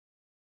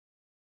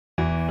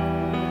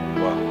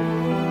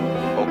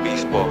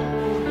Nouveau.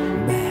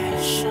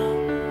 Beige.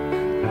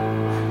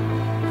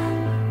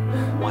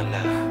 One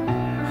love.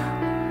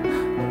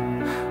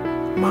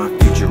 My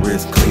future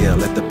is clear,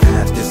 let the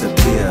past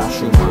disappear.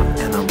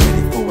 And I'm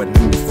ready for a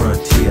new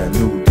frontier,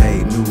 new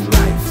day, new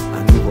life,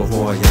 a new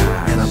voyage.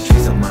 And I'm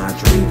chasing my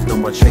dreams, no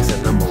more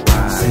chasing a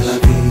mirage. C'est la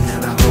vie,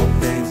 and I hope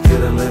things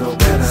get a little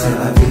better. C'est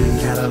la vie,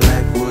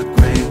 Cadillac wood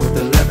grain with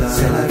the leather.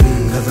 C'est la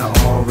vie, cause I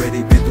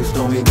already been through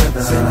stormy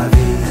weather. C'est la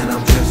vie, and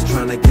I'm just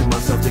trying to get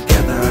myself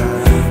together.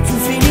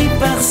 Tout finit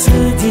par se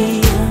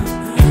dire,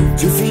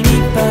 tout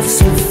finit par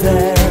se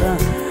faire,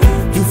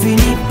 tout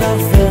finit par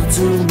faire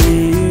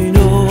tourner une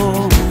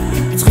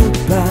autre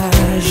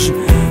page.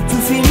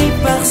 Tout finit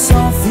par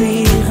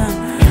s'enfuir,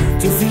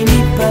 tout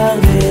finit par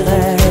des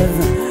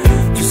rêves.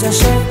 Tout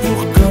s'achève pour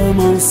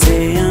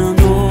commencer un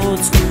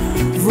autre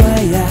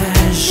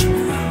voyage.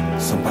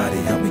 Somebody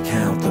help me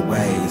count the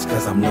ways,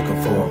 cause I'm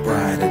looking for a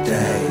brighter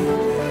day.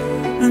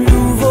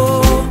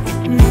 Nouveau,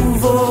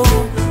 nouveau,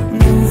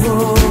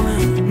 nouveau,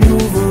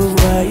 nouveau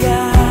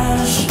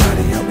voyage.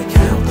 Somebody help me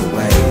count the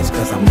ways,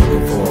 cause I'm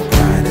looking for a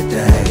brighter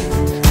day.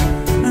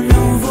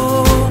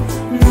 Nouveau,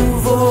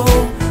 nouveau,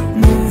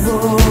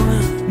 nouveau,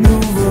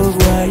 nouveau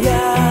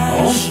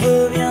voyage. On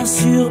peut bien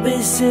sûr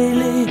baisser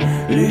les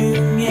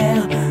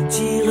lumières,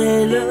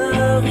 tirer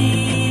le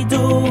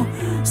rideau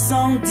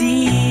sans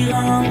dire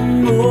un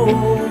mot.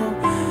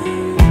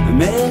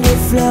 Mais les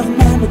fleurs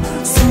même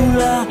sous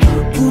la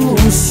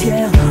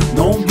poussière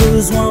n'ont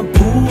besoin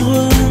pour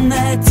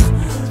renaître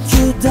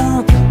que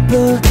d'un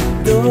peu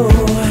d'eau.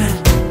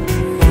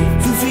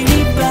 Tout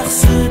finit par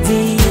se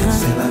dire,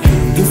 C'est la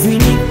vie, tout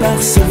finit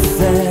par se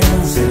faire,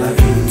 c'est la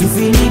vie. tout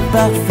finit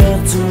par faire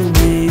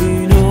tourner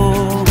une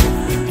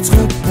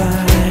autre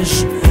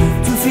page.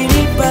 Tout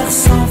finit par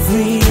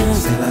s'enfuir,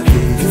 C'est la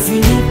vie, tout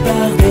finit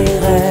par des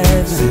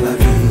rêves. c'est la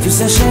vie. Tout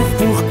s'achève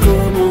pour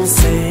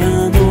commencer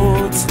un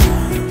autre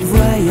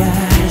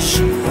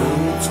voyage.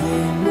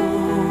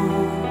 Autrement,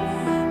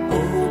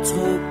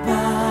 autre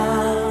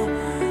part,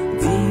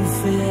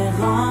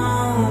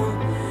 différent,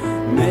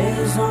 mais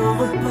on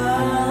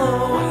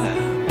repart.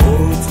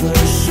 Autre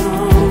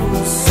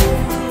chance,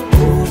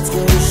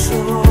 autre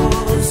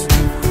chose,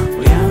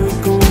 rien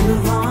qu'on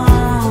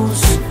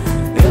devance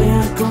et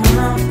rien qu'on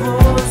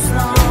impose.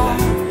 Non,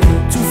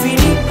 tout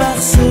finit par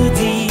se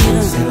dire,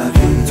 C'est la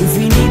vie, tout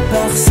finit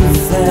par se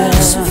faire,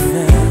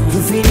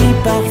 tout finit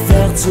par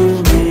faire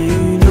tourner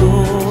une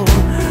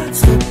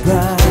autre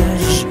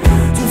page.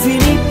 Tout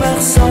finit par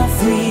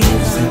s'enfuir,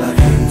 c'est la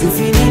vie, tout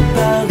finit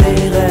par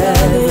des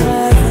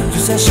rêves. Tout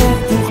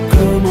s'achève pour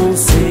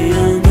commencer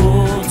un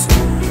autre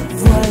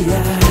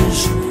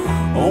voyage.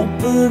 On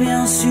peut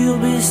bien sûr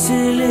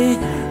baisser les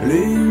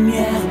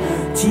lumières,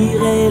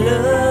 tirer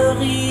le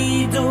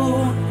rideau,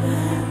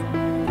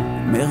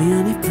 mais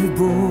rien n'est plus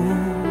beau.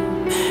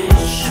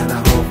 and I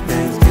hope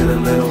things get a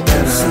little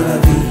better. C'est la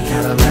vie,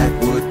 Cadillac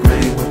wood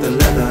grain with the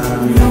leather.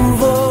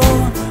 Nouveau,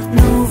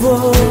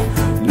 nouveau,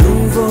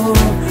 nouveau,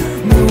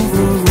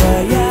 nouveau Cause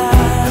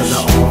voyage.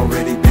 I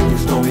already been through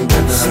stormy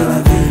weather. C'est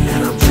la vie.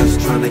 And I'm just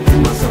trying to get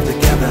myself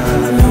together.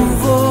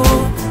 Nouveau,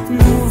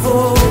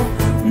 nouveau,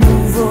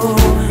 nouveau,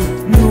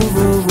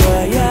 nouveau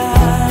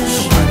voyage.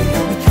 Somebody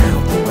help me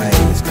count the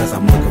ways, cause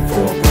I'm looking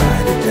for a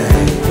brighter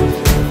day.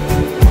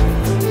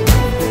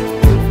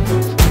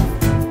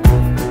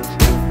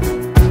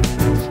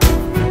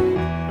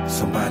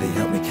 Somebody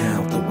help me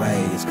count the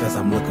ways, cause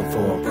I'm looking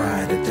for a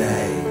brighter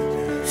day.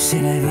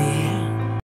 C'est la vie.